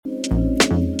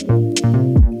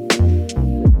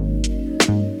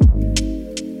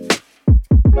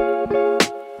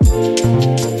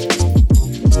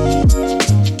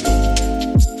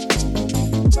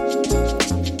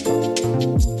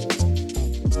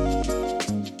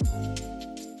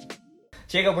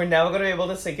Jacob, we're never gonna be able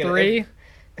to sync it. 3,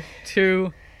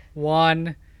 2,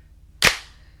 1.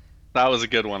 That was a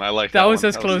good one. I like That that was one.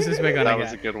 as close as we're gonna That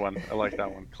was a get. good one. I like that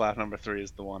one. Clap number 3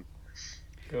 is the one.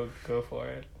 Go for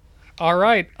it. All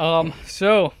right.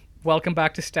 So welcome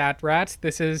back to Stat Rats.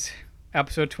 This is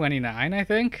episode 29, I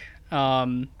think.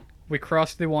 We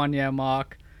crossed the 1 year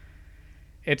mark.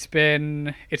 It's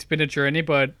been a journey,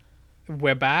 but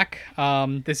we're back.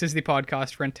 This is the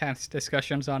podcast for intense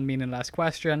discussions on meaningless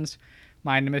questions.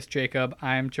 My name is Jacob.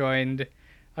 I am joined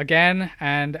again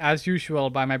and as usual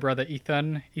by my brother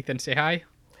Ethan. Ethan, say hi.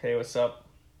 Hey, what's up?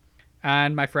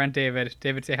 And my friend David.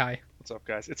 David, say hi. What's up,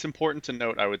 guys? It's important to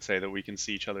note, I would say, that we can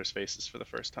see each other's faces for the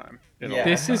first time in a Yeah. long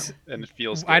This time, is- and it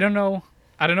feels good. I don't know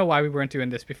why we weren't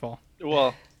doing this before.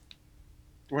 Well,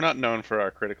 we're not known for our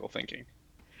critical thinking.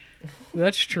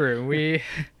 That's true. We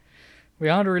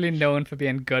aren't really known for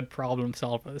being good problem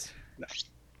solvers.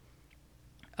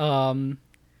 No.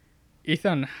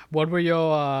 Ethan, what were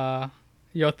your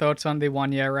thoughts on the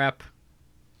 1 year rep?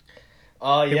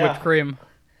 The Yeah. whipped cream.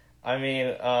 I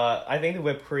mean, I think the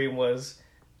whipped cream was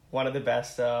one of the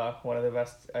best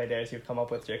ideas you've come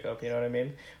up with, Jacob. You know what I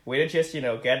mean? Way to just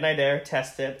get an idea,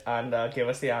 test it, and give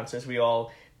us the answers we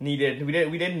all needed. We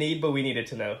didn't need, but we needed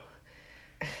to know.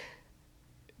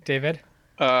 David?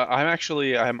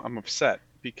 I'm upset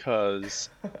because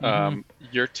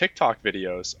your TikTok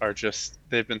videos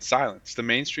they've been silenced. The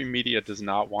mainstream media does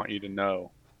not want you to know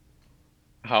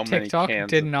how many TikTok cans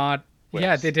did of not. whips.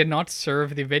 Yeah, they did not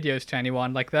serve the videos to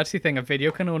anyone. Like that's the thing. A video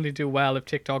can only do well if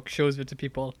TikTok shows it to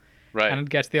people Right. and it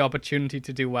gets the opportunity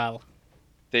to do well.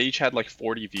 They each had like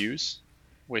 40 views,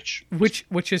 which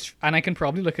Which is, and I can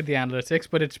probably look at the analytics,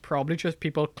 but it's probably just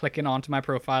people clicking onto my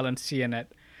profile and seeing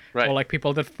it. right. Or like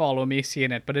people that follow me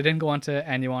seeing it, but it didn't go onto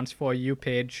anyone's For You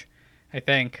page, I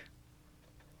think.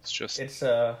 It's just It's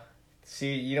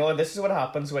see, this is what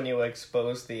happens when you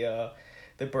expose the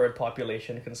bird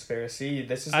population conspiracy.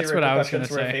 This is That's the what I was repercussions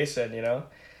gonna we're say. facing.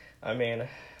 I mean,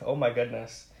 oh my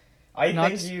goodness. I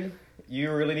Not- think you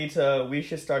really need to. We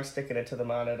should start sticking it to the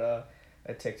man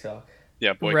at TikTok.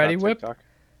 yeah, boycott Ready Whip? TikTok.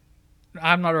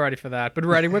 I'm not ready for that, but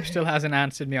ReadyWhip still hasn't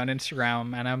answered me on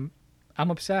Instagram, and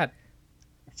I'm upset.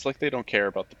 It's like they don't care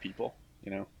about the people,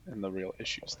 and the real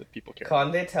issues that people care.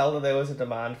 Can't they tell that there was a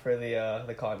demand for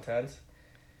the content?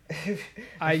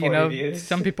 I, For reviews?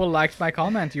 some people liked my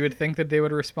comment. You would think that they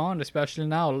would respond, especially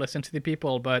now. Listen to the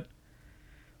people, but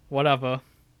whatever.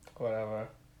 Whatever.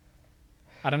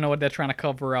 I don't know what they're trying to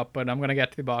cover up, but I'm gonna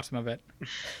get to the bottom of it.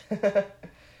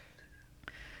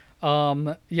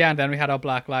 Yeah, and then we had our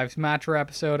Black Lives Matter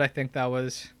episode. I think that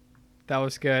was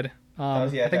good. That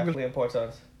was I think definitely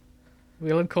important.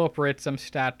 we'll incorporate some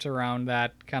stats around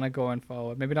that kind of going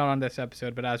forward. Maybe not on this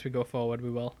episode, but as we go forward, we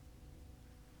will.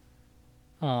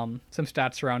 Some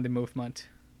stats around the movement.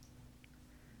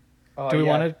 Do we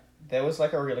want to? There was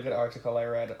like a really good article I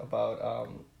read about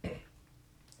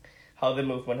how the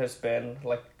movement has been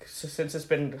since it's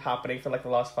been happening for like the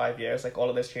last 5 years. Like all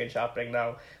of this change happening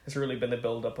now has really been the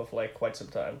build up of like quite some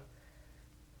time.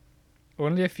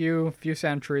 Only a few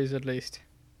centuries at least,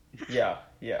 Yeah.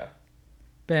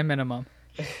 bare minimum.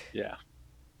 Yeah.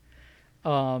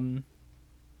 All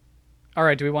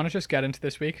right. Do we want to just get into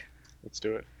this week? Let's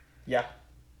do it. Yeah.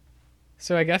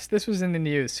 So I guess this was in the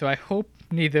news. So I hope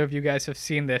neither of you guys have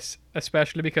seen this,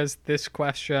 especially because this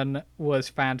question was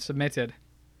fan submitted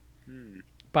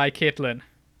by Caitlin.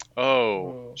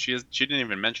 Oh, she didn't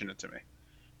even mention it to me.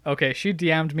 Okay, she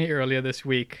DM'd me earlier this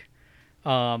week.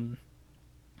 And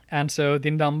so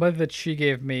the number that she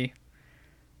gave me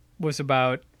was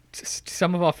about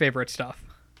some of our favorite stuff.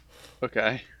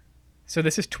 Okay. So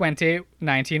this is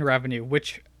 2019 revenue,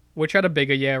 which had a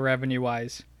bigger year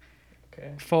revenue-wise.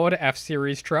 Okay. Ford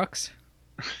F-Series trucks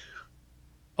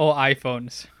or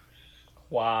iPhones?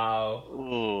 Wow.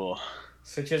 Ooh.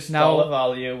 So just Now- dollar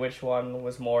value, which one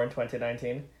was more in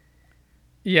 2019?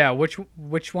 Yeah, which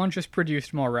one just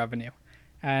produced more revenue?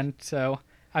 And so,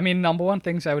 I mean, number one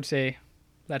things I would say,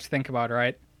 let's think about,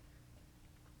 right?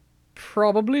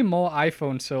 Probably more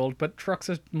iPhones sold, but trucks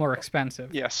are more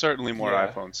expensive. Yeah, certainly more Yeah.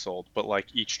 iPhones sold, but like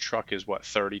each truck is what,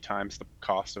 30 times the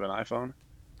cost of an iPhone?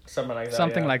 Something like that.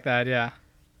 Something yeah. like that, yeah.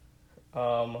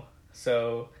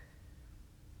 So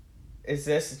is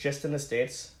this just in the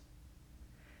States?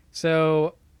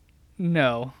 So,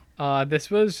 no. This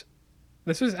was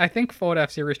I think Ford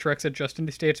F-Series trucks are just in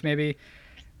the States maybe.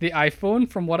 The iPhone,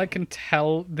 from what I can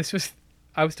tell,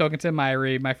 I was talking to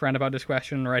Myri, my friend, about this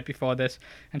question right before this,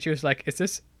 and she was like, is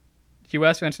this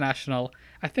US or international?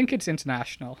 I think it's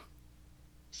international.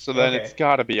 So then Okay. it's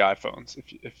got to be iPhones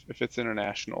if it's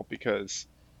international, because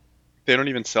they don't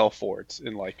even sell Fords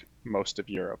in like most of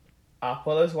Europe.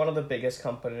 Apple is one of the biggest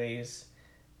companies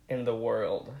in the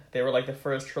world. They were like the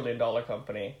first $1 trillion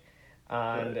company,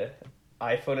 and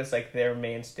iPhone is like their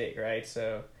mainstay, right?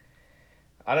 So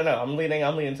I don't know. I'm leaning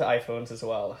to iPhones as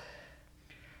well.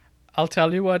 I'll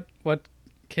tell you what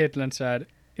Caitlin said.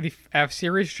 The F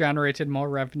Series generated more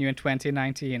revenue in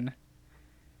 2019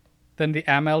 than the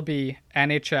MLB,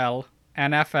 NHL,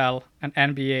 NFL, and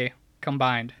NBA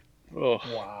combined. Oh,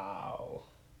 Wow.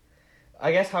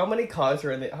 I guess how many trucks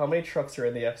are in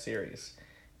the F Series?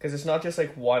 Because it's not just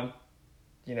like one.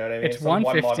 You know what I mean? It's not one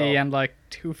 150 model. and like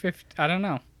 250. I don't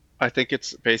know. I think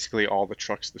it's basically all the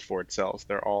trucks that Ford sells.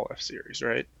 They're all F Series,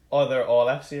 right? Oh, they're all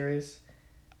F Series.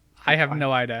 I have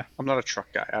no idea. I'm not a truck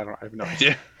guy. I have no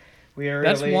idea. We are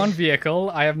That's really, one vehicle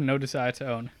I have no desire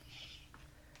to own.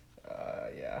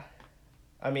 Yeah.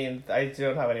 I mean, I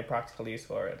don't have any practical use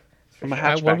for it. For I'm a sure.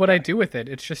 hatchback What would I guy. do with it?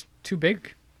 It's just too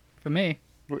big for me.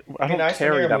 I don't nice when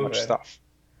carry you're that much moving. stuff.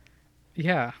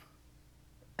 Yeah.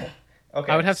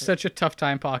 Okay. I would have so such a tough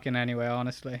time parking anyway,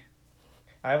 honestly.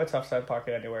 I have a tough time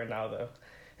parking anywhere now, though.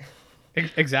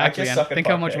 Exactly. I just And suck at think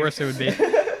how much parking. worse it would be.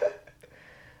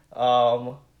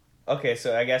 Okay,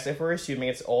 so I guess if we're assuming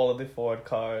it's all of the Ford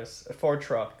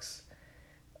trucks,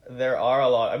 there are a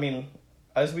lot. I mean,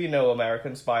 as we know,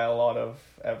 Americans buy a lot of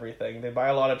everything. They buy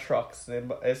a lot of trucks.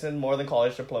 It's in more than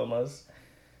college diplomas.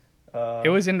 It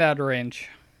was in that range.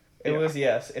 It Yeah. was,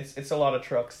 yes. It's a lot of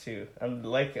trucks too, and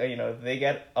like they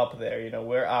get up there.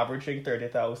 We're averaging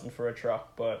 30,000 for a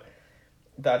truck, but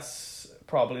that's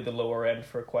probably the lower end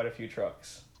for quite a few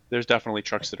trucks. There's definitely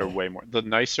trucks that are way more. The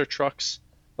nicer trucks,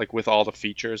 like with all the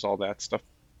features, all that stuff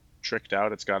tricked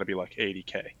out, it's got to be like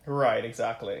 80K. Right,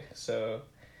 exactly. So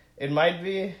it might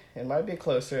be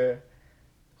closer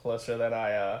than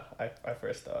I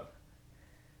first thought.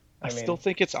 I mean, still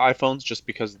think it's iPhones just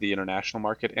because of the international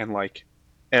market and like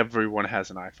everyone has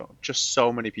an iPhone. Just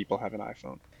so many people have an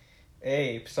iPhone.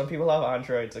 hey, some people have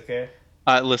Androids, okay?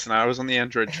 Listen, I was on the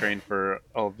Android train for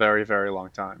a very, very long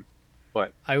time.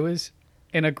 But I was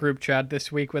in a group chat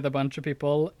this week with a bunch of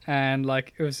people, and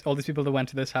like it was all these people that went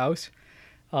to this house.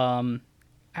 And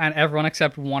everyone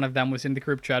except one of them was in the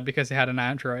group chat because they had an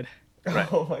Android.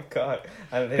 Right. Oh my god.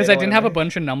 Because I didn't have a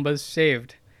bunch of numbers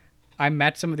saved. I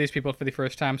met some of these people for the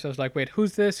first time, so I was like, wait,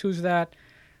 who's this? Who's that?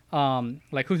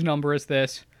 Like, whose number is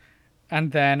this?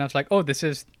 And then I was like, oh, this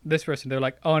is this person. They're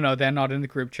like, oh, no, they're not in the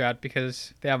group chat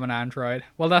because they have an Android.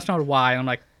 Well, that's not why. I'm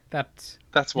like, that's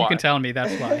you why. can tell me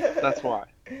that's why. That's why.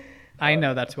 I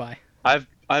know that's why.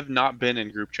 I've not been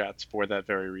in group chats for that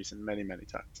very reason many, many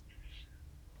times.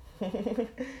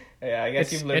 Yeah, I guess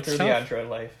It's- you've lived it's through tough. the Android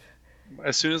life.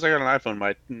 As soon as I got an iPhone,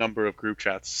 my number of group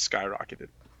chats skyrocketed,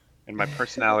 and my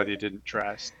personality didn't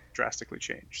drastically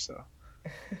change. So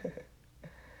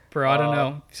Bro, I don't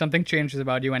know. Something changes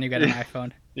about you when you get an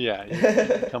iPhone. yeah,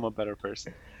 you become a better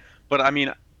person. But I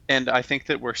mean, and I think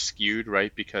that we're skewed,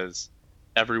 right? Because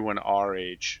everyone our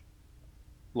age,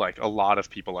 like a lot of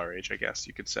people our age, I guess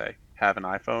you could say, have an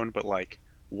iPhone. But like,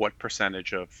 what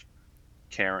percentage of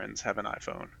Karens have an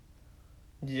iPhone?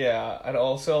 Yeah, and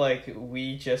also like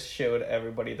we just showed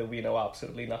everybody that we know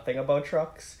absolutely nothing about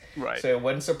trucks. Right. So it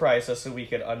wouldn't surprise us that we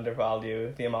could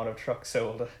undervalue the amount of trucks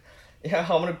sold. Yeah,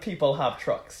 how many people have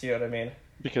trucks? You know what I mean?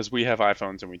 Because we have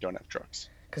iPhones and we don't have trucks.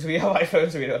 Because we have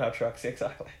iPhones, we don't have trucks.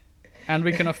 Exactly. And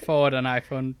we can afford an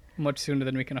iPhone much sooner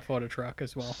than we can afford a truck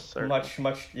as well. Certainly.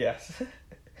 Much, yes,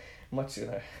 much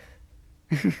sooner.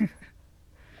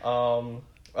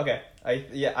 Okay,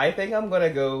 I think I'm gonna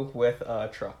go with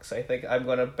trucks. I think I'm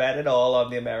gonna bet it all on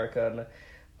the American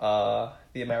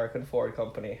Ford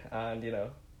company, and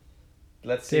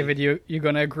let's see. David, you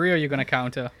gonna agree or you gonna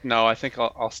counter? No, I think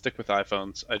I'll stick with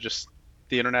iPhones.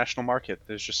 The international market.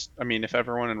 There's just, I mean, if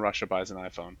everyone in Russia buys an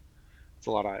iPhone, it's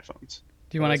a lot of iPhones.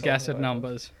 Do you want to That's guess all at right.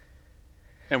 numbers?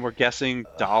 And we're guessing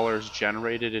dollars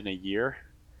generated in a year.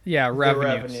 Yeah, revenue.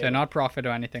 revenue. So not profit or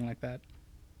anything like that.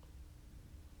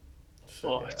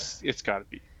 Oh, Yeah. it's got to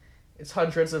be. It's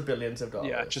hundreds of billions of dollars.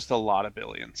 Yeah, just a lot of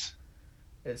billions.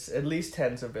 It's at least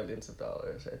tens of billions of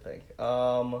dollars, I think.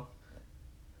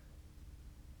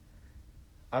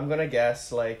 I'm gonna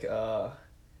guess like $50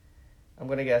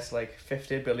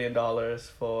 billion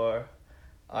for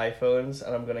iPhones,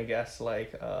 and I'm gonna guess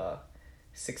like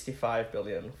 65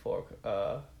 billion for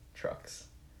trucks.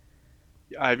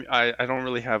 I don't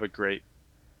really have a great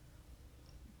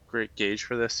gauge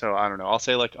for this, so I don't know. I'll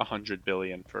say like 100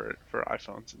 billion for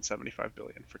iPhones and 75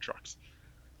 billion for trucks.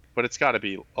 But it's got to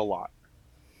be a lot.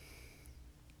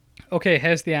 Okay,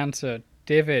 here's the answer.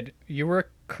 David, you were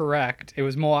correct. It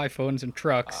was more iPhones and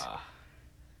trucks.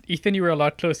 Ethan, you were a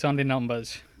lot closer on the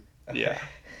numbers. Yeah.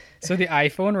 So the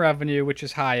iPhone revenue, which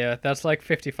is higher, that's like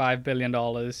 $55 billion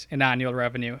in annual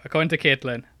revenue, according to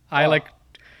Caitlin. Oh,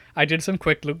 I did some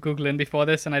quick googling before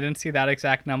this, and I didn't see that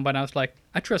exact number, and I was like,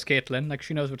 I trust Caitlin, like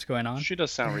she knows what's going on. She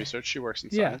does sound research. She works in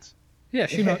Yeah. science. Yeah,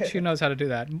 she knows how to do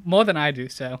that more than I do.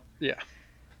 So Yeah.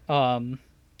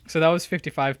 so that was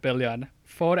 55 billion.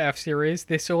 Ford F Series,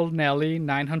 they sold nearly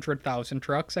 900,000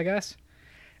 trucks, I guess,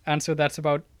 and so that's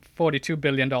about $42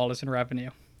 billion in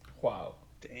revenue. wow.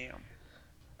 Damn.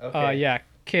 Okay. Yeah,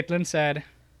 Caitlin said,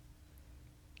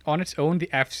 on its own, the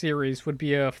F Series would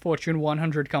be a Fortune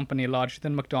 100 company larger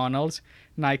than McDonald's,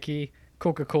 Nike,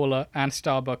 Coca-Cola, and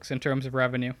Starbucks in terms of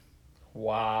revenue.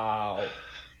 Wow.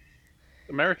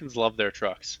 Americans love their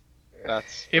trucks.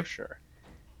 That's for sure.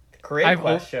 Great I've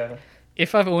question.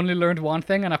 If I've only learned one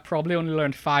thing, and I've probably only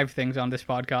learned 5 things on this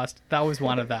podcast, that was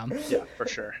one of them. Yeah, for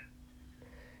sure.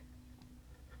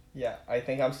 Yeah, I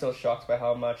think I'm still shocked by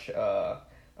how much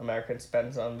American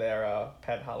spends on their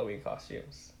pet Halloween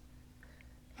costumes.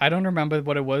 I don't remember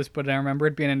what it was, but I remember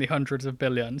it being in the hundreds of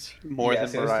billions, More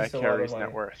Yes, than it was Mariah just a lot of Carey's money.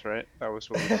 net worth, right? That was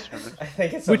what we determined. I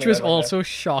think it's which something was like that. also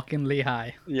shockingly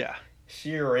high. Yeah.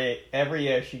 Every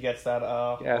year she gets that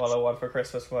Yeah, all I want for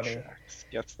Christmas money. Checks.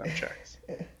 Gets them checks.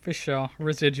 For sure.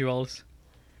 Residuals.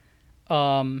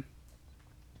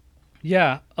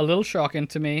 Yeah, a little shocking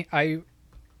to me. I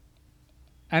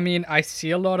mean, I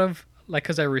see a lot of, like,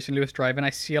 because I recently was driving, I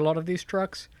see a lot of these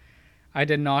trucks. I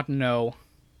did not know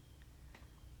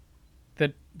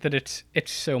that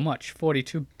it's so much.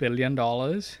 $42 billion.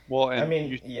 Well, and I mean,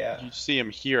 you yeah. see them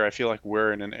here. I feel like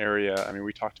we're in an area. I mean,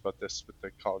 we talked about this with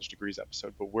the college degrees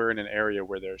episode, but we're in an area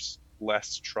where there's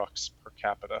less trucks per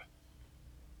capita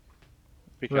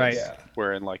because Right. Yeah.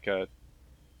 we're in like a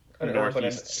An urban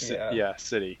northeast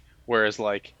city. Whereas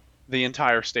like the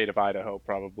entire state of Idaho,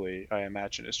 probably I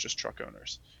imagine, is just truck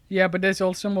owners. Yeah, but there's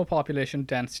also more population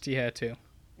density here, too.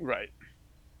 Right.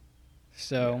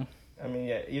 So, I mean,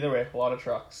 yeah, either way, a lot of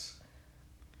trucks.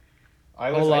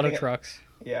 a lot of trucks.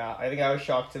 Yeah, I think I was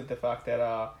shocked at the fact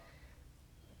that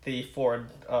the Ford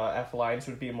F lines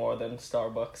would be more than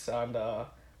Starbucks and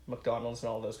McDonald's and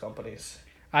all those companies.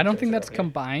 I don't Terms think of that's revenue.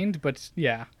 combined, but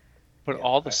yeah. But Yeah,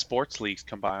 all the sports leagues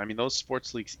combined, I mean, those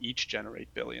sports leagues each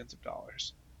generate billions of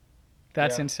dollars.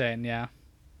 That's Yeah. insane, yeah.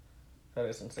 That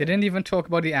is insane. They didn't even talk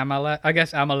about the MLS. I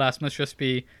guess MLS must just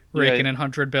be raking in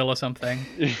 100 bill or something.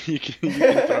 you can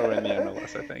throw in the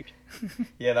MLS, I think.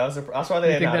 Yeah, that's why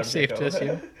they I didn't think that's safe to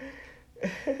Jacob.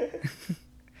 assume.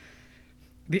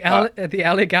 The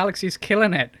LA Galaxy's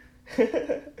killing it.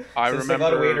 I Since they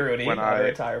got Wade remember Rooney when out of I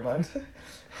retirement.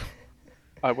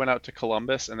 I went out to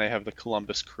Columbus and they have the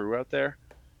Columbus Crew out there,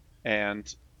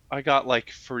 and I got like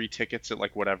free tickets at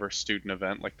like whatever student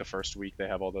event. Like the first week they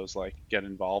have all those like get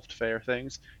involved fair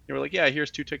things. They were like, yeah, here's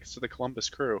 2 tickets to the Columbus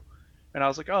Crew, and I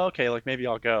was like, oh okay, like maybe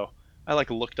I'll go. I like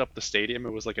looked up the stadium. It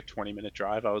was like a 20-minute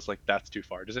drive. I was like, that's too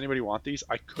far. Does anybody want these?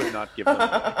 I could not give them away.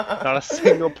 Not a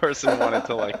single person wanted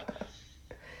to like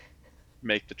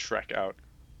make the trek out.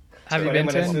 Have you 20 been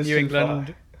to minutes a is New too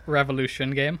England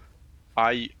Revolution game?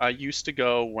 I used to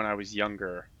go when I was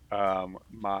younger.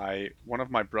 One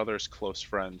of my brother's close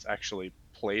friends actually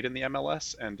played in the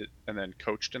MLS and then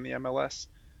coached in the MLS,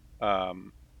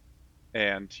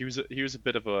 and he was a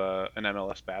bit of an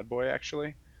MLS bad boy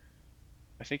actually.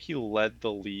 I think he led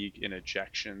the league in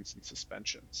ejections and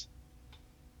suspensions,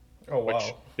 Oh wow.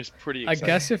 which is pretty I exciting.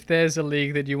 guess if there's a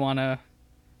league that you wanna,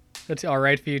 that's all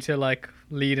right for you to like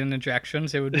lead in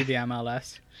ejections, it would be the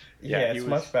MLS. Yeah, Yeah, it's he was-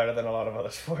 much better than a lot of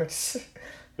other sports.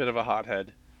 Bit of a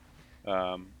hothead,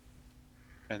 and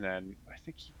then I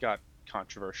think he got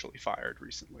controversially fired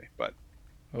recently, but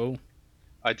Oh,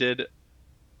 I did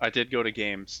go to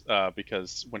games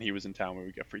because when he was in town, we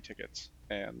would get free tickets,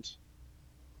 and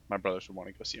my brothers would want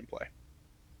to go see him play.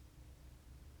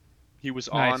 He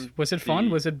was nice. on. Was it fun?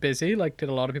 the- Was it busy? Like, did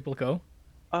a lot of people go?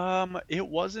 It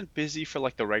wasn't busy for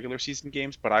like the regular season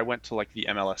games, but I went to like the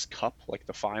MLS Cup, like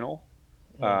the final,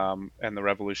 and the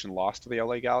Revolution lost to the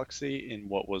LA Galaxy in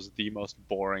what was the most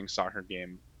boring soccer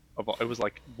game of all. It was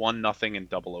like 1-0 in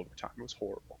double overtime. It was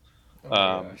horrible. Oh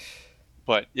my gosh.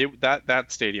 But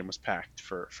that stadium was packed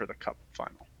for the Cup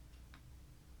final.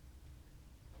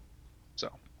 So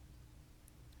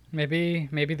Maybe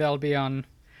that'll be on.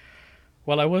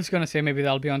 Well, I was gonna say maybe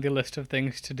that'll be on the list of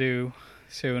things to do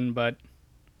soon, but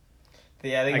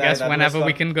Yeah, I guess whenever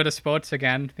we can go to sports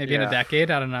again, maybe in a Yeah. decade.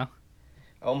 I don't know.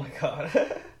 Oh my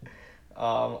god.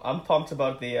 I'm pumped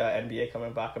about the NBA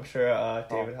coming back. I'm sure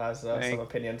David has some thank-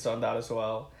 opinions on that as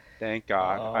well. thank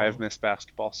God, I've missed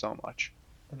basketball so much.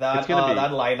 That It's gonna be-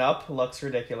 that lineup looks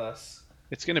ridiculous.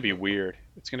 It's gonna be weird.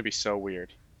 It's gonna be so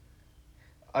weird.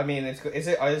 I mean, are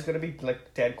there gonna be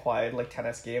like dead quiet like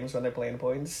tennis games when they're playing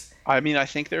points? I mean, I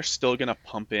think they're still gonna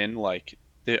pump in like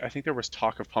I think there was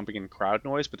talk of pumping in crowd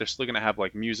noise, but they're still gonna have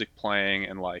like music playing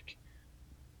and like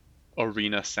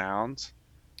arena sounds.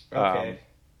 Um, Okay.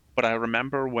 but I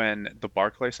remember when the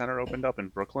Barclay Center opened up in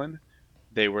Brooklyn,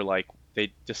 they were like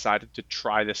they decided to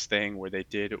try this thing where they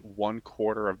did one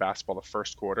quarter of basketball, the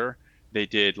first quarter, they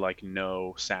did like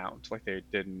no sound. Like they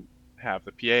didn't have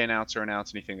the PA announcer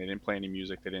announce anything. They didn't play any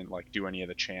music. They didn't like do any of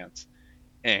the chants.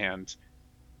 And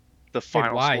the Wait,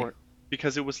 final why? score,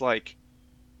 because it was like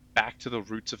back to the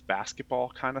roots of basketball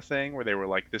kind of thing, where they were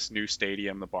like this new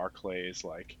stadium, the Barclays,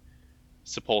 like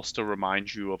supposed to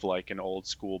remind you of like an old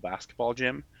school basketball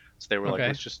gym. So they were like, Okay.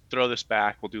 let's just throw this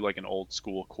back. We'll do like an old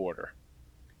school quarter.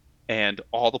 And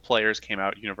all the players came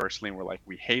out universally and were like,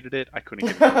 we hated it. I couldn't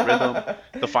get into rhythm.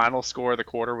 The final score of the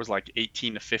quarter was like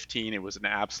 18-15. It was an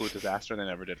absolute disaster. They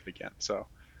never did it again. So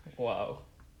Wow.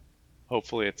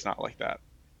 hopefully it's not like that.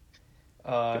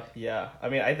 Yeah. I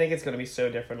mean, I think it's gonna be so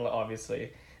different,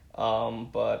 obviously.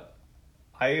 But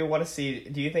I want to see.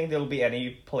 Do you think there'll be any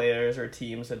players or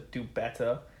teams that do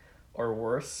better or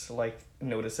worse, like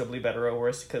noticeably better or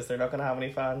worse, because they're not gonna have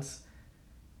any fans?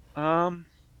 Um,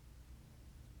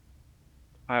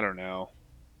 I don't know.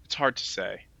 It's hard to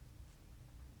say.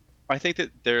 I think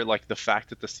that they're like the fact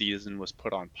that the season was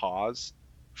put on pause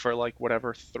for like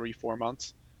whatever 3-4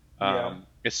 months, Yeah.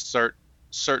 is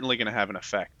certainly going to have an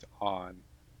effect on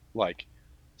like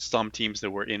some teams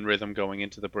that were in rhythm going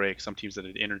into the break, some teams that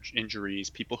had injuries,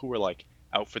 people who were like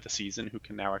out for the season who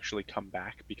can now actually come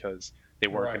back because they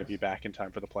weren't going to Right. be back in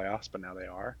time for the playoffs, but now they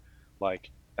are. Like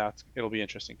it'll be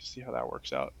interesting to see how that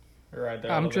works out. Right.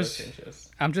 There are I'm all those just changes.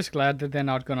 I'm just glad that they're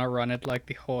not gonna run it like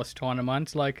the horse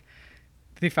tournament. Like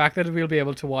the fact that we'll be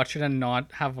able to watch it and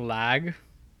not have lag,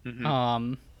 Hmm.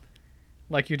 um,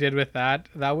 like you did with that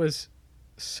was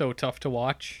so tough to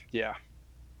watch. Yeah,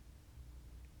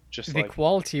 just The like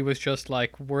quality was just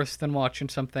like worse than watching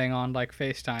something on like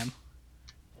FaceTime.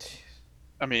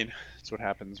 I mean, it's what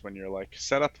happens when you're like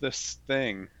set up this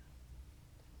thing.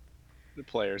 The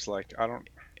players like I don't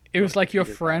It know was if they like your figured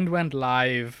it out. friend went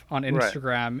live on Right.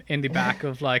 Instagram in the back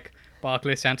of like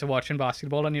Barclays Center watching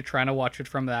basketball, and you're trying to watch it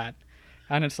from that,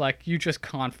 and it's like you just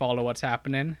can't follow what's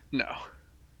happening. No.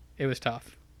 It was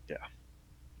tough. Yeah.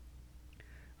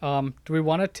 Do we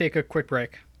want to take a quick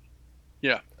break?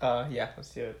 Yeah. Yeah. Let's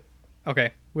do it.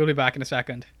 Okay, we'll be back in a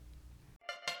second.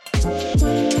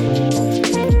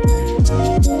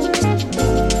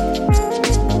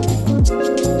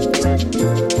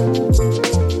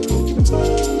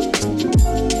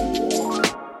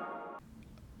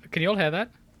 Can you all hear that?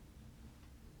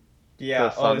 Yeah. The Oh,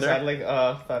 is thunder? that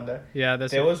like thunder? Yeah,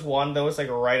 there's. There was one that was like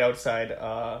right outside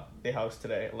the house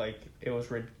today. Like it was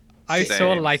I saw a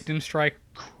Same. lightning strike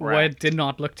where it Cracked. did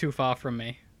not look too far from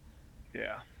me.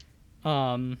 Yeah.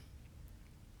 Do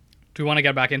we want to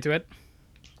get back into it?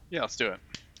 Yeah, let's do it.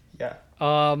 Yeah.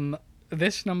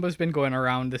 This number's been going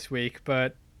around this week,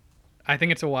 but I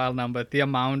think it's a wild number. The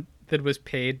amount that was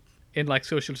paid in like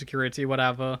Social Security,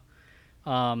 whatever,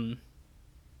 like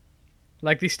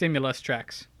the stimulus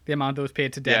checks, the amount that was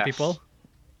paid to dead Yes. people.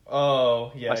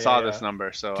 Oh yeah. I saw yeah, this yeah.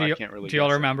 number, so Do you, I can't really do you all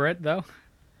guess it. remember it though?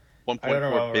 I don't 1.4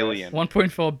 remember billion.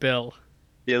 1.4 bill.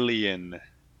 Billion.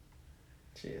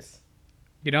 Jeez.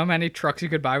 You know how many trucks you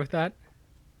could buy with that?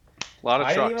 A lot of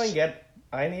I trucks.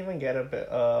 didn't even get a bit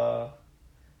a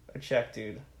check,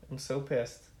 dude. I'm so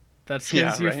pissed. That's Yeah,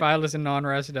 because you right. filed as a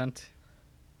non-resident.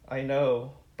 I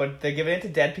know, but they're giving it to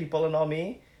dead people and not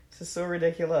me. This is so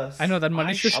ridiculous. I know that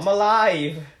money's just. I'm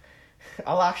alive.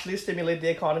 I'll actually stimulate the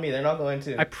economy. They're not going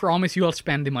to. I promise you, I'll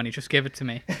spend the money. Just give it to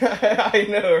me. I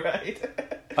know, right?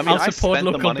 I mean, I'll I support spent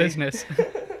the local money, business.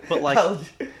 but like I'll-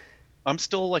 I'm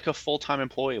still like a full-time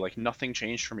employee. Like nothing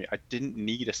changed for me. I didn't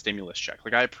need a stimulus check.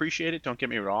 Like I appreciate it. Don't get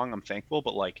me wrong. I'm thankful,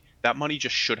 but like that money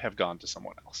just should have gone to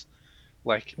someone else.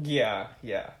 Like yeah.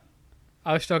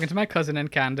 I was talking to my cousin in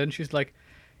Canada, and she's like,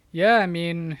 "Yeah, I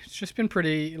mean, it's just been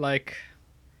pretty like."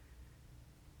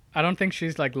 I don't think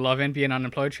she's like loving being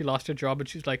unemployed. She lost her job, but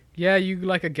she's like, "Yeah, you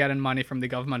like are getting money from the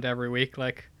government every week.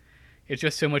 Like, it's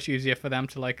just so much easier for them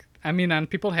to like." I mean, and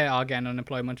people here are getting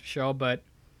unemployment for sure, but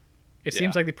it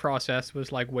seems Yeah. like the process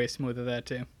was like way smoother there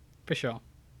too, for sure.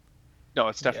 no,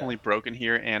 it's definitely broken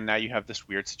here, and now you have this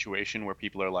weird situation where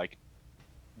people are like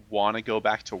want to go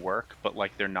back to work, but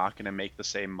like they're not going to make the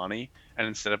same money, and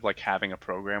instead of like having a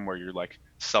program where you like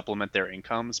supplement their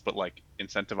incomes but like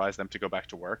incentivize them to go back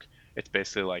to work, it's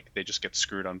basically like they just get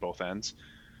screwed on both ends.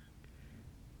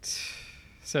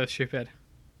 So stupid.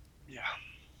 Yeah.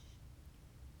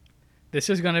 This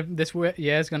year is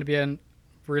gonna be a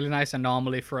really nice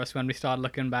anomaly for us when we start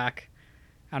looking back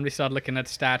and we started looking at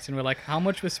stats, and we're like, how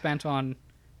much was spent on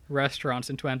restaurants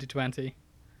in 2020?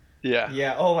 Yeah.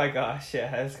 Yeah. Oh my gosh.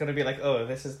 Yeah. It's gonna be like, oh,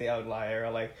 this is the outlier.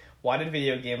 Or like, why did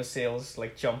video game sales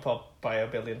like jump up by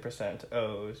 1 billion%?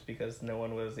 Oh, it's because no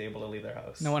one was able to leave their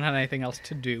house. No one had anything else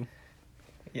to do.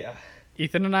 Yeah.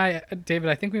 Ethan and I, David,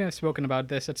 I think we may have spoken about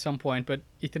this at some point, but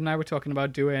Ethan and I were talking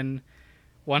about doing,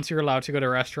 once you're allowed to go to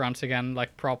restaurants again,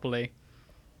 like properly,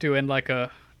 doing like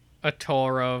a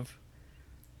tour of,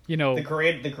 you know, The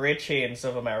great chains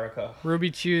of America. Ruby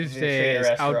chain Tuesdays,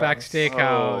 Outback restaurants.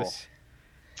 Steakhouse.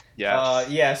 Yes.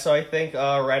 Yeah. So I think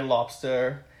Red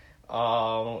Lobster,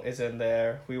 is in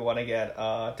there. We want to get Do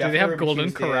definitely they have Ruby Golden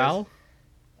Tuesdays. Corral?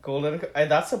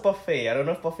 That's a buffet. I don't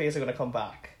know if buffets are gonna come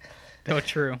back. Oh,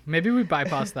 true. Maybe we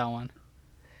bypass that one.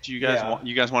 Do you guys yeah.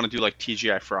 want to do like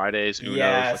TGI Fridays, Uno's,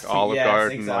 Yes, like Olive yes,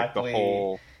 Garden, exactly. like the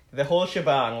whole? The whole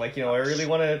shebang. Like, you know, I really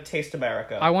want to taste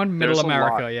America. I want Middle There's a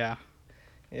America, lot. yeah.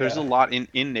 There's a Yeah. lot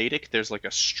in Natick. There's like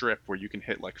a strip where you can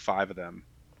hit like 5 of them.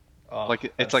 Oh, Like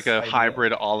it's that's like a ideal.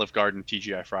 hybrid Olive Garden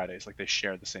TGI Fridays. Like they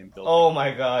share the same building. Oh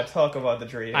my god, talk about the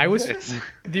dream. I was It's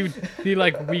the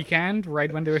like weekend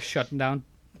right when they were shutting down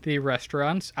the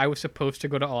restaurants. I was supposed to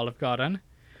go to Olive Garden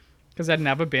because I'd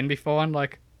never been before, and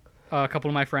like a couple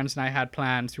of my friends and I had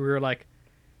plans. We were like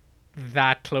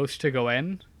that close to go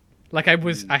in. Like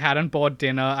I hadn't bought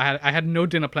dinner. I had no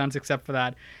dinner plans except for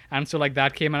that, and so like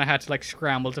that came and I had to like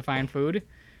scramble to find food.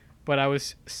 But I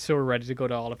was so ready to go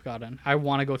to Olive Garden. I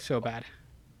want to go so bad.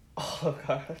 Oh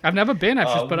god. I've never been.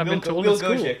 I've been told we'll it's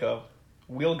go, cool. Jacob.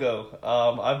 We'll go.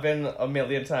 I've been a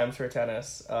million times for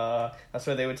tennis. That's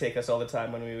where they would take us all the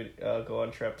time when we would go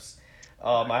on trips.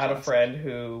 I had a friend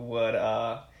who would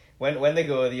when they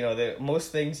go, you know,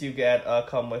 most things you get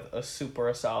come with a soup or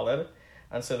a salad,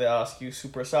 and so they ask you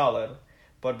soup or salad.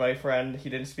 But my friend, he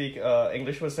didn't speak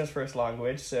English wasn't his first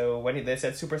language, so when they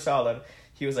said super salad,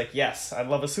 he was like, yes, I'd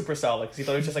love a super salad, because he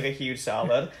thought it was just like a huge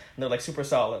salad, and they're like, super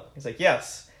salad. He's like,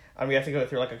 yes, and we have to go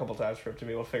through like a couple times for him to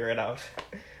be able to figure it out.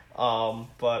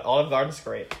 But Olive Garden's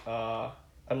great.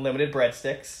 Unlimited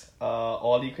breadsticks,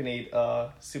 all you can eat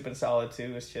soup and salad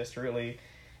too. Is just really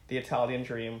the Italian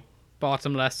dream.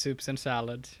 Bottomless soups and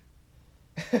salads.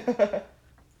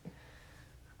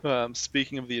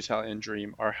 Speaking of the Italian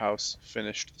dream, our house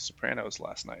finished The Sopranos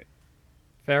last night.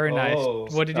 Very nice. Oh.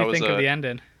 What did That you was think of a- the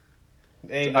ending?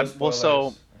 Hey, no Well,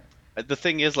 so spoilers. the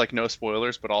thing is, like, no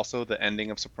spoilers, but also the ending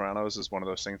of Sopranos is one of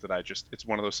those things that it's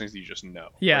one of those things that you just know.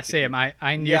 Yeah, Like, same. I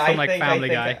knew Yeah, from like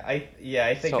Family I Guy.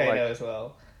 I think So, I like, know as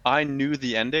well. I knew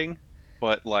the ending,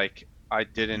 but like I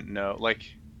didn't know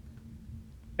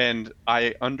and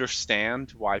I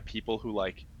understand why people who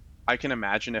like I can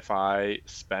imagine if I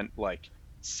spent like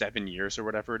 7 years or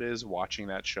whatever it is watching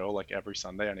that show like every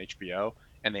Sunday on HBO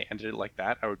and they ended it like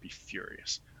that, I would be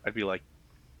furious. I'd be like,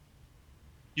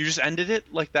 you just ended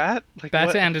it like that? Like Better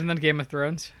what? ending than Game of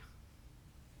Thrones.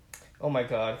 Oh my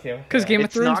god, Because yeah. Game of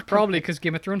It's Thrones not probably because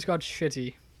Game of Thrones got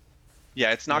shitty.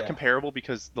 Yeah, it's not Yeah. comparable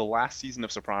because the last season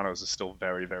of Sopranos is still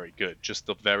very, very good. Just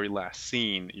the very last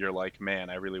scene, you're like, man,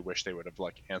 I really wish they would have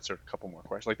like answered a couple more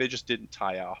questions. Like they just didn't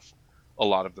tie off a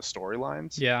lot of the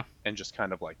storylines Yeah. and just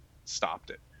kind of like stopped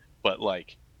it. But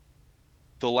like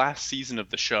the last season of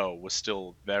the show was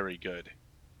still very good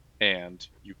and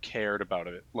you cared about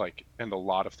it, like, and a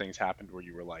lot of things happened where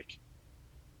you were like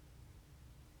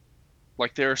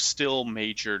there are still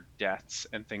major deaths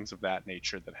and things of that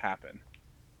nature that happen.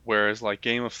 Whereas like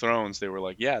Game of Thrones, they were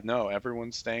like, yeah, no,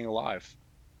 everyone's staying alive.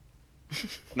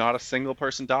 Not a single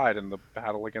person died in the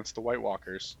battle against the White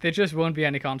Walkers. There just won't be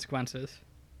any consequences.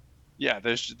 Yeah,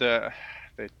 they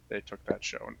took that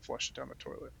show and flushed it down the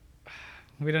toilet.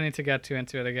 We don't need to get too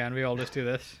into it again. We all just do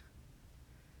this.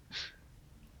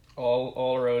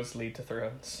 All roads lead to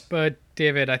Thrones. But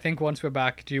David, I think once we're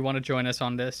back, do you want to join us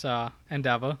on this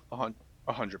endeavor? 100%.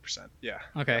 Yeah.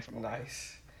 Okay. Definitely.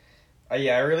 Nice.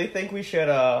 Yeah, I really think we should.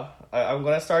 I'm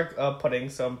gonna start putting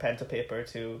some pen to paper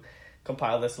to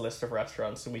compile this list of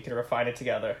restaurants, so we can refine it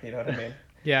together. You know what I mean?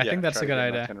 Yeah, I think that's try a to good get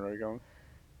an idea. itinerary going.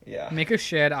 Yeah. Make a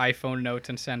shared iPhone note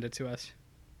and send it to us.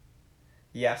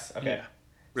 Yes. Okay. Yeah.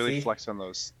 Really See? flex on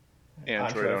those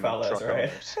Android Android fellas, truck right?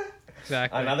 owners.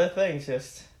 Exactly. Another thing,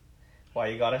 just why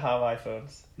you gotta have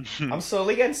iPhones. I'm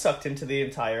slowly getting sucked into the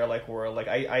entire like world. Like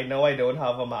I know I don't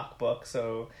have a MacBook,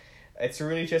 so it's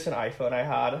really just an iPhone I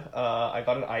had. I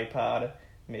got an iPad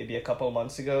maybe a couple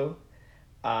months ago,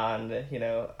 and you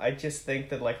know I just think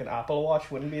that like an Apple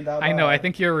Watch wouldn't be that bad. I know. I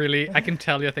think you're really. I can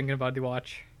tell you're thinking about the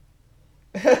watch.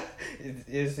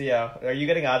 Yeah. Are you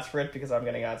getting ads for it? Because I'm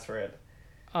getting ads for it.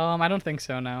 I don't think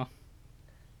so now.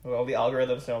 Well, the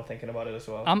algorithms know I'm thinking about it as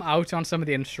well. I'm out on some of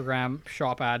the Instagram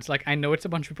shop ads. Like I know it's a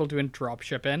bunch of people doing drop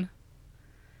shipping,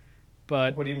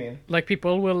 but What do you mean? like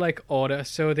people will like order,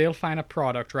 so they'll find a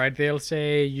product, right? They'll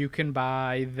say you can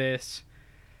buy this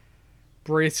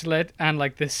bracelet and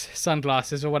like this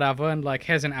sunglasses or whatever, and like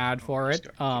here's an ad for just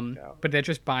it. got kicked out. But they're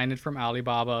just buying it from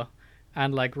Alibaba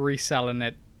and like reselling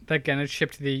it. They're getting it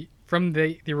shipped from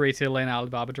the retailer in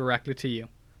Alibaba directly to you.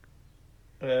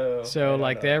 Oh, I So don't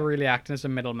like know. they're really acting as a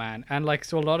middleman, and like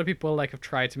so a lot of people like have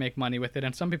tried to make money with it,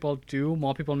 and some people do.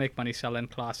 More people make money selling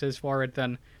classes for it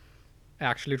than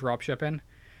actually drop shipping.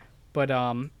 But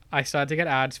I started to get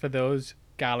ads for those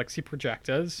Galaxy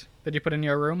projectors that you put in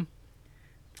your room.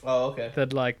 Oh, okay.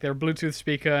 That like they're Bluetooth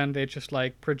speaker and they just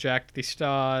like project the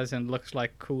stars and looks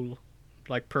like cool,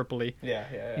 like purpley Yeah,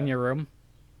 yeah, in yeah. your room.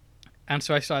 And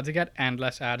so I started to get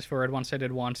endless ads for it once I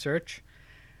did one search.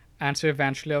 And so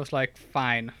eventually I was like,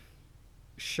 fine,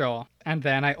 sure. And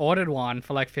then I ordered one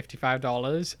for like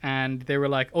 $55 and they were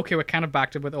like, okay, we're kind of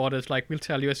backed up with orders. Like, we'll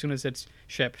tell you as soon as it's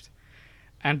shipped.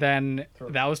 And then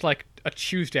that was like a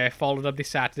Tuesday. I followed up the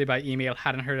Saturday by email,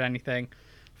 hadn't heard anything.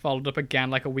 Followed up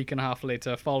again like a week and a half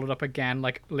later. Followed up again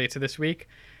like later this week.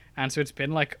 And so it's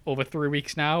been like over 3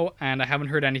 weeks now and I haven't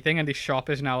heard anything. And the shop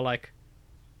is now like,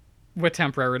 we're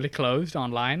temporarily closed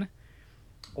online.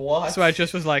 What? So I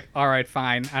just was like, all right,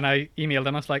 fine. And I emailed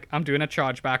them. I was like, I'm doing a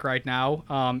chargeback right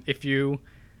now. If you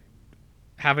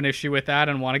have an issue with that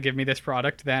and want to give me this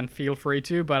product, then feel free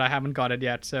to. But I haven't got it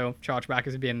yet, so chargeback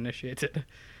is being initiated.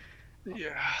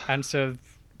 Yeah. And so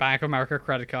Bank of America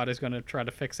credit card is going to try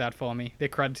to fix that for me. They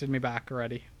credited me back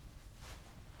already.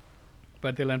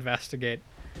 But they'll investigate.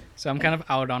 So I'm kind of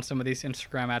out on some of these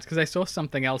Instagram ads because I saw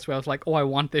something else where I was like, oh, I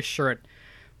want this shirt.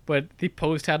 But the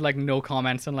post had like no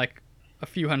comments and like a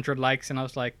few hundred likes, and I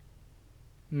was like,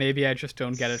 maybe I just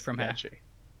don't get it from here. Sketchy.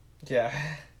 Yeah.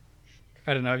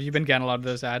 I don't know. Have you been getting a lot of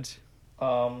those ads?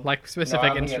 Like No, specific I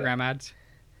haven't get Instagram ads?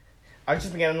 I've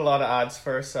just been getting a lot of ads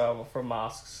for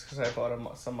masks because I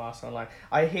bought some masks online.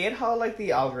 I hate how like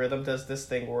the algorithm does this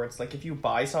thing where it's like if you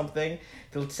buy something,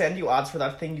 they'll send you ads for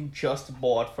that thing you just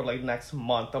bought for like next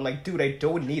month. I'm like, dude, I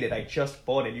don't need it. I just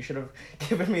bought it. You should have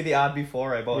given me the ad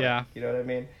before I bought Yeah. it. You know what I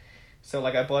mean? So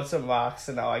like I bought some masks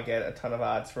and now I get a ton of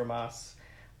ads for masks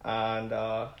and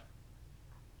that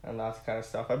kind of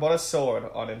stuff. I bought a sword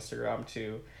on Instagram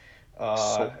too.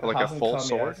 It Like a hasn't full come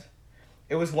sword? yet.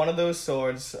 It was one of those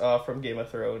swords from Game of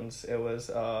Thrones. It was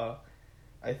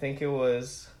I think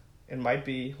it might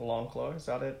be Longclaw, is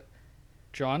that it?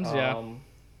 John's, yeah.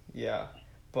 Yeah.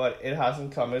 But it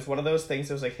hasn't come. It was one of those things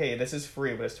that was like, hey, this is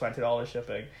free, but it's $20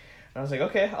 shipping. And I was like,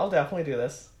 okay, I'll definitely do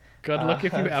this. Good luck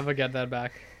if you ever get that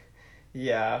back.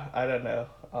 Yeah, I don't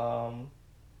know.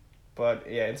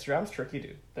 But yeah, Instagram's tricky,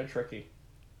 dude. They're tricky.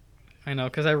 I know,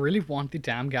 because I really want the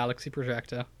damn Galaxy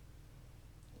projector.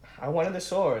 I wanted the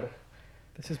sword.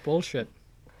 This is bullshit.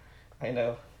 I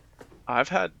know. I've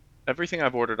had everything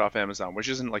I've ordered off Amazon, which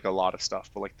isn't like a lot of stuff,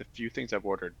 but like the few things I've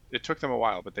ordered, it took them a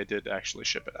while, but they did actually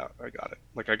ship it out. I got it.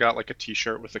 Like I got like a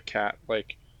T-shirt with a cat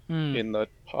like in the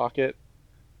pocket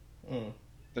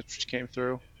that just came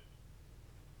through.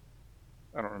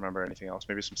 I don't remember anything else.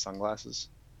 Maybe some sunglasses.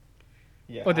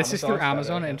 Yeah. Oh, this is through Amazon's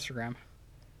Amazon or better. Instagram?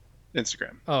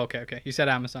 Instagram. Oh, okay. You said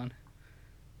Amazon.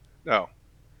 Oh,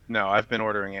 no, I've been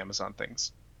ordering Amazon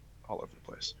things all over the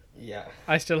place. Yeah.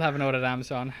 I still haven't ordered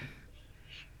Amazon.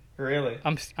 Really?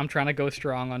 I'm trying to go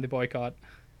strong on the boycott.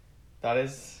 That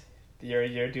is,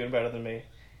 you're doing better than me.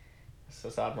 So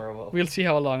it's admirable. We'll see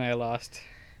how long I last.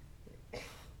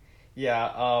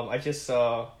 Yeah, I just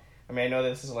saw, I mean, I know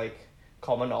this is like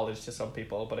common knowledge to some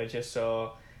people, but I just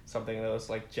saw something that was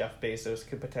like Jeff Bezos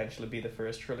could potentially be the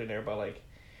first trillionaire by like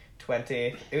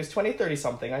it was 2030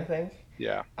 something, I think.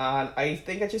 Yeah. And I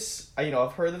think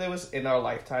I've heard that it was in our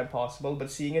lifetime possible, but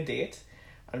seeing a date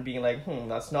and being like,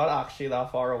 that's not actually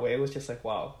that far away was just like,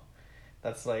 wow,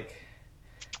 that's like,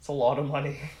 it's a lot of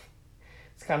money.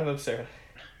 It's kind of absurd.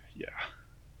 Yeah.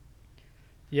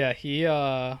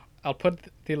 Yeah, I'll put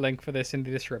the link for this in the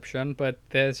description, but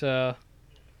there's a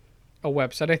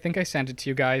website, I think I sent it to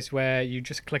you guys, where you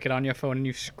just click it on your phone and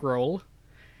you scroll,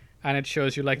 and it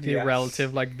shows you like the Yes.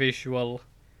 relative like visual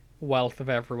wealth of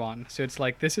everyone. So it's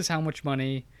like, this is how much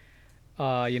money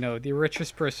the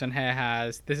richest person here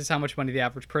has, this is how much money the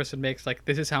average person makes, like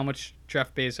this is how much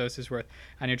Jeff Bezos is worth,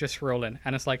 and you're just scrolling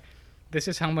and it's like, this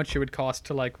is how much it would cost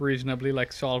to like reasonably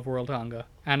like solve world hunger,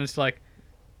 and it's like,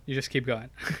 you just keep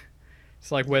going.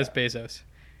 It's like, where's Bezos?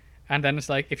 And then it's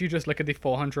like, if you just look at the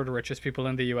 400 richest people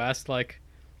in the US, like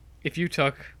if you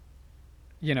took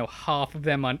half of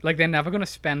their money, like they're never going to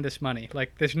spend this money,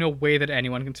 like there's no way that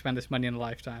anyone can spend this money in a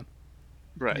lifetime.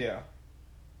 Right. Yeah.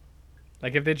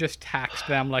 Like if they just taxed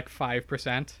them like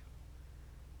 5%,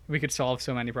 we could solve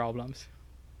so many problems.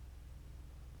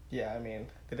 Yeah, I mean,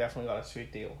 they definitely got a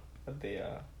sweet deal at the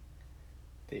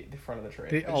front of the train.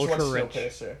 The I just watched ultra rich.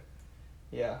 Snowpiercer.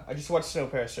 Yeah, I just watched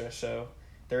Snowpiercer, so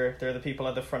they're the people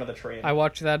at the front of the train. I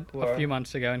watched that a Where- few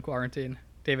months ago in quarantine.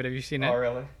 David, have you seen Oh, it?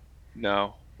 really?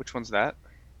 No. Which one's that?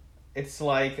 It's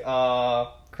like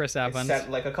Chris it's Evans. set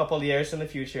like a couple of years in the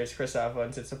future. It's Chris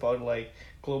Evans. It's about like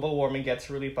global warming gets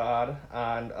really bad,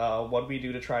 and what we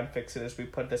do to try and fix it is we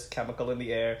put this chemical in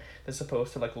the air that's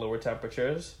supposed to like lower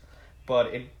temperatures,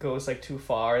 but it goes like too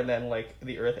far, and then like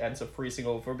the Earth ends up freezing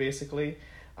over basically,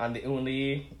 and the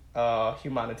only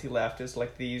humanity left is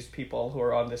like these people who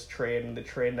are on this train, and the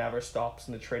train never stops,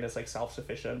 and the train is like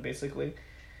self-sufficient basically,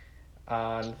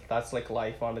 and that's like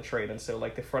life on the train. And so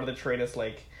like the front of the train is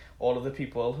like all of the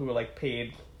people who are like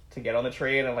paid to get on the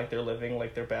train, and like they're living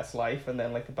like their best life, and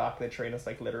then like the back of the train is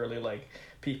like literally like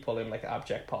people in like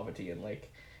abject poverty, and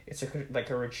like it's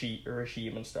a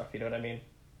regime and stuff, you know what I mean?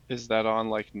 Is that on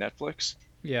like Netflix?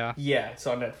 Yeah. Yeah, it's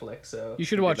on Netflix, so You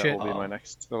should Okay, watch it.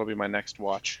 That'll be my next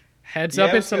watch. Heads Yeah,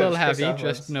 up, it's it's a good. little It's Chris heavy,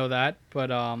 Evans. just know that. But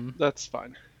That's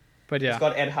fine. yeah. it's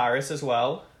got Ed Harris as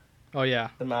well, Oh yeah.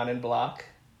 the Man in Black.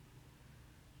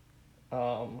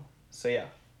 So yeah,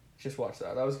 just watch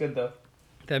that. That was good though.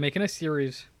 They're making a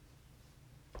series.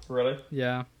 Really?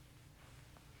 Yeah.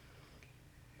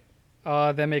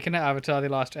 They're making an Avatar: The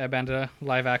Last Airbender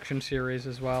live action series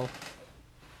as well.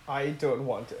 I don't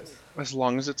want it. As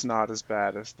long as it's not as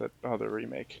bad as the other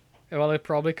remake. Well, it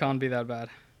probably can't be that bad.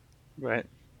 Right.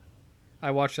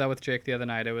 I watched that with Jake the other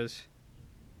night. It was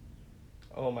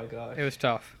Oh my gosh.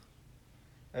 tough.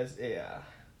 Yeah.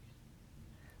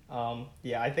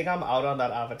 Yeah, I think I'm out on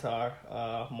that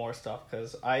Avatar more stuff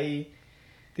because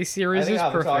The series think is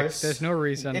Avatar perfect. is- There's no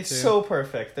reason it's to. so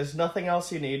perfect. There's nothing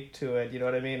else you need to it. You know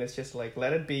what I mean? It's just like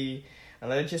let it be, and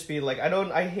let it just be. Like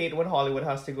I hate when Hollywood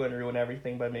has to go and ruin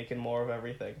everything by making more of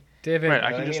everything. David, Right, I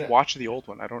know can what I just mean? watch the old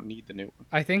one. I don't need the new one.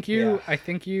 I think you. Yeah. I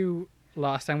think you.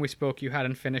 Last time we spoke, you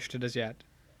hadn't finished it as yet.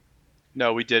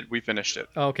 No, we did. We finished it.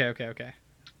 Oh, okay.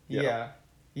 Yeah.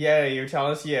 Yeah. You're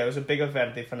telling us. Yeah, it was a big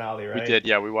event, the finale, right? We did.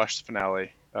 Yeah, we watched the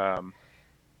finale.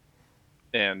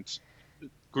 And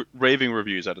raving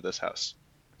reviews out of this house.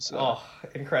 So, Oh,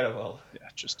 incredible. yeah,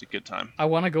 just a good time. I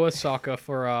want to go as Sokka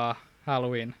for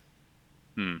Halloween.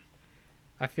 Hmm.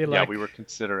 I feel Yeah, like we were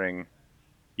considering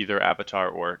either Avatar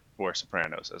or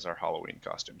Sopranos as our Halloween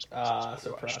costumes. That's what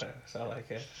we watched. Sopranos. I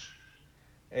like it.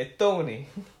 Hey, Tony.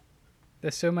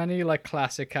 there's so many like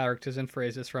classic characters and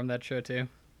phrases from that show too.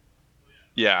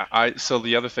 Yeah, so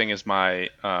the other thing is my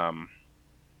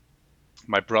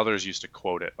brothers used to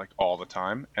quote it like all the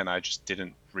time, and I just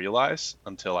didn't realize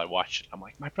until I watched it. I'm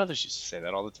like, my brothers used to say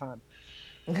that all the time.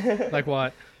 Like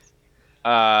what?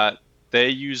 They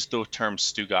use the term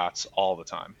Stugatz all the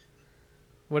time.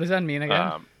 What does that mean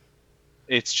again?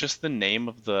 It's just the name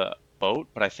of the boat,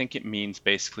 but I think it means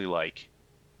basically like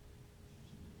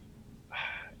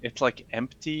it's like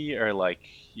empty or like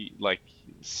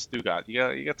Stugat.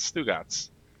 You got Stugatz.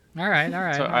 all right. So all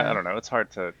right. I don't know. It's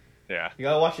hard to yeah. You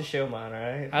gotta watch the show, man.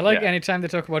 Alright. I like Yeah. anytime they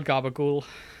talk about Gabagool.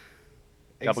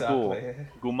 Gabagool.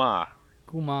 Guma.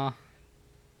 Guma.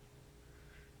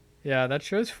 Yeah, that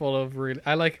show's full of really.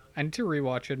 I need to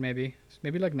rewatch it. Maybe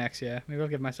like next year. Maybe I'll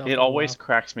give myself. It a little always while.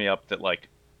 cracks me up that like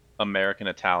American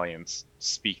Italians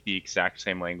speak the exact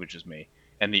same language as me,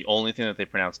 and the only thing that they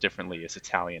pronounce differently is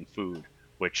Italian food,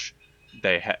 which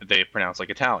they pronounce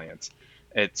like Italians.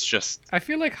 It's just I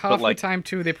feel like half like- the time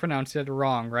too they pronounce it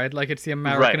wrong, right? Like it's the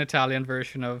American Right. Italian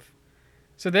version of.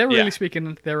 So they're really Yeah.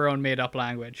 speaking their own made-up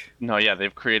language. no, yeah,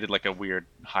 they've created like a weird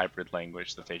hybrid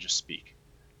language that they just speak.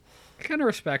 I kind of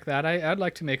respect that. I'd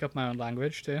like to make up my own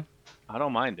language too. I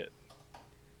don't mind it.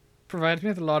 Provides me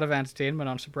with a lot of entertainment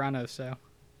on Sopranos. So,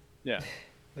 Yeah,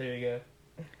 There you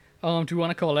do you want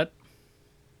to call it?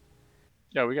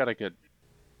 yeah, we got a good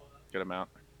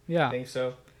amount. go. Yeah. I think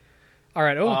so. All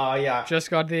right. Oh, Yeah. just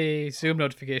got the Zoom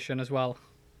notification as well.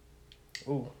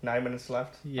 Ooh, 9 minutes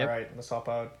left. Yep. Alright, let's hop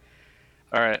out.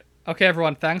 All right, Okay,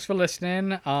 everyone. Thanks for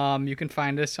listening. You can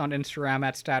find us on Instagram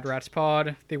at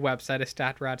StatRatsPod. The website is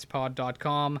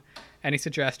statratspod.com. Any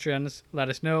suggestions, let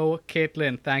us know.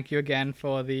 Caitlin, thank you again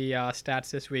for the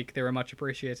stats this week. They were much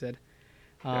appreciated.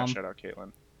 yeah, shout out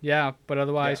Caitlin. Yeah, but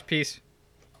otherwise, Yeah. peace.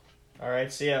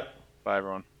 Alright, see ya. Bye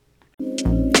everyone.